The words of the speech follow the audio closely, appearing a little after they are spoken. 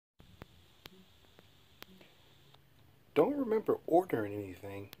Don't remember ordering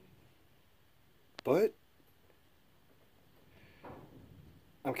anything, but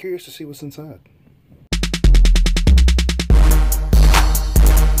I'm curious to see what's inside.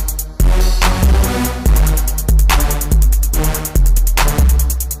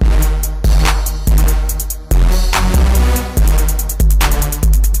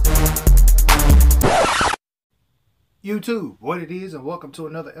 YouTube, what it is, and welcome to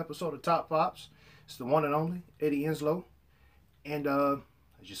another episode of Top Pops. It's the one and only Eddie Enslow. And as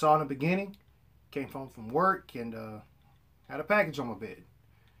you saw in the beginning, came home from work and had a package on my bed.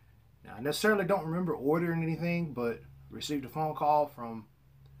 Now, I necessarily don't remember ordering anything, but received a phone call from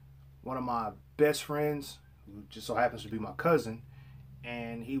one of my best friends, who just so happens to be my cousin.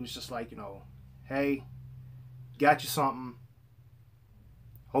 And he was just like, hey, got you something.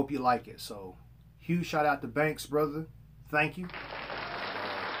 Hope you like it. So, huge shout out to Banks, brother. Thank you.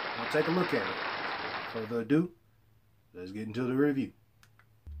 I'll take a look at it. Without further ado, let's get into the review.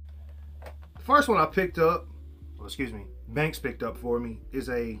 The first one I picked up, Banks picked up for me, is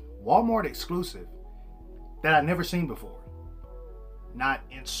a Walmart exclusive that I've never seen before. Not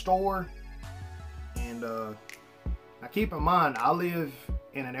in store. And now keep in mind, I live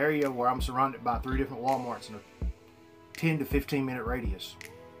in an area where I'm surrounded by 3 different Walmarts in a 10 to 15 minute radius.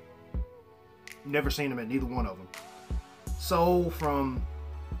 Never seen them at neither one of them. So from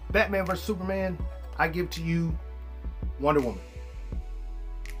Batman vs Superman, I give to you Wonder Woman.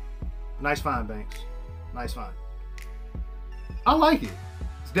 Nice find, Banks. Nice find. I like it.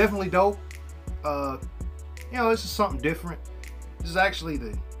 It's definitely dope. This is something different. This is actually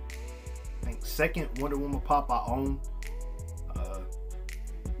the, I think, second Wonder Woman pop I own.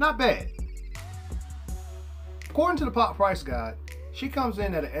 Not bad. According to the pop price guide, she comes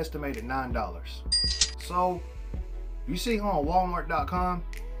in at an estimated $9. So, you see her on Walmart.com,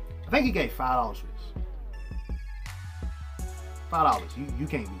 I think he gave $5 for this. $5, you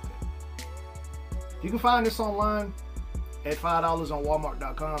can't beat that. You can find this online at $5 on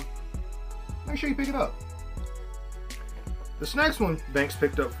Walmart.com. Make sure you pick it up. This next one Banks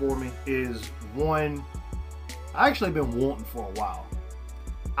picked up for me is one I actually been wanting for a while.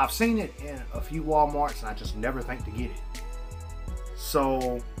 I've seen it in a few Walmarts and I just never think to get it.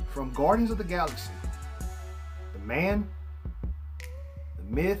 So, from Guardians of the Galaxy, the man, the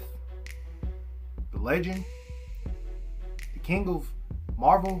myth, the legend, the king of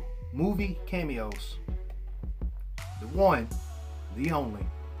Marvel movie cameos, the one, the only,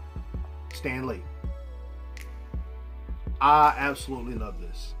 Stan Lee. I absolutely love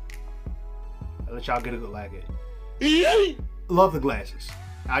this. I'll let y'all get a good lag at it. Love the glasses.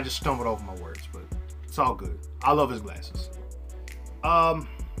 I just stumbled over my words, but it's all good. I love his glasses. I've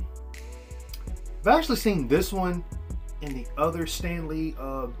actually seen this one in the other Stan Lee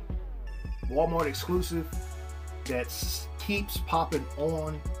Walmart exclusive that keeps popping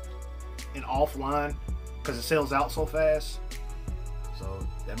on and offline because it sells out so fast. So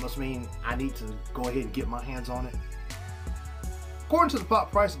that must mean I need to go ahead and get my hands on it. According to the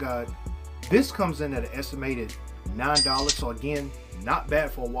pop price guide, this comes in at an estimated $9. So again, not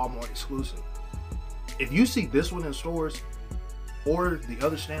bad for a Walmart exclusive. If you see this one in stores, or the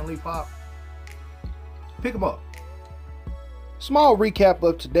other Stan Lee pop, pick them up. Small recap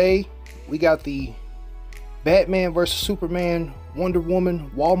of today. We got the Batman vs Superman Wonder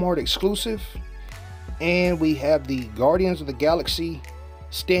Woman Walmart exclusive, and we have the Guardians of the Galaxy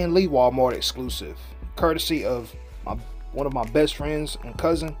Stan Lee Walmart exclusive, courtesy of one of my best friends and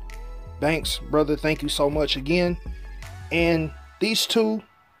cousin, Banks. Brother, thank you so much again. And these two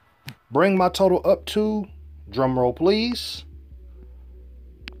bring my total up to, drum roll please,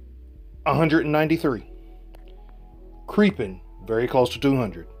 193. Creeping very close to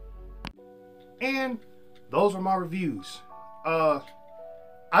 200. And those are my reviews. I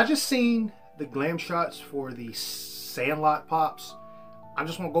just seen the glam shots for the Sandlot pops. I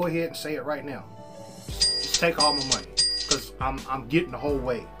just want to go ahead and say it right now. Just take all my money, because I'm getting the whole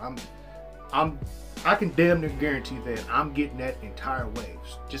wave. I can damn near guarantee that I'm getting that entire wave.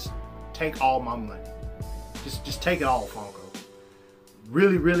 Just take all my money. Just take it all, Funko.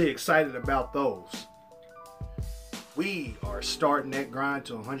 Really excited about those. We are starting that grind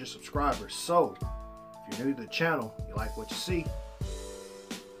to 100 subscribers. So, if you're new to the channel, you like what you see,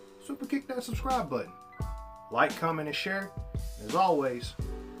 super kick that subscribe button. Like, comment, and share. As always,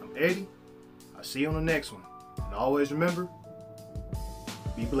 I'm Eddie. I'll see you on the next one. And always remember,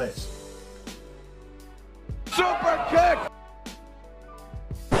 be blessed. Super kick!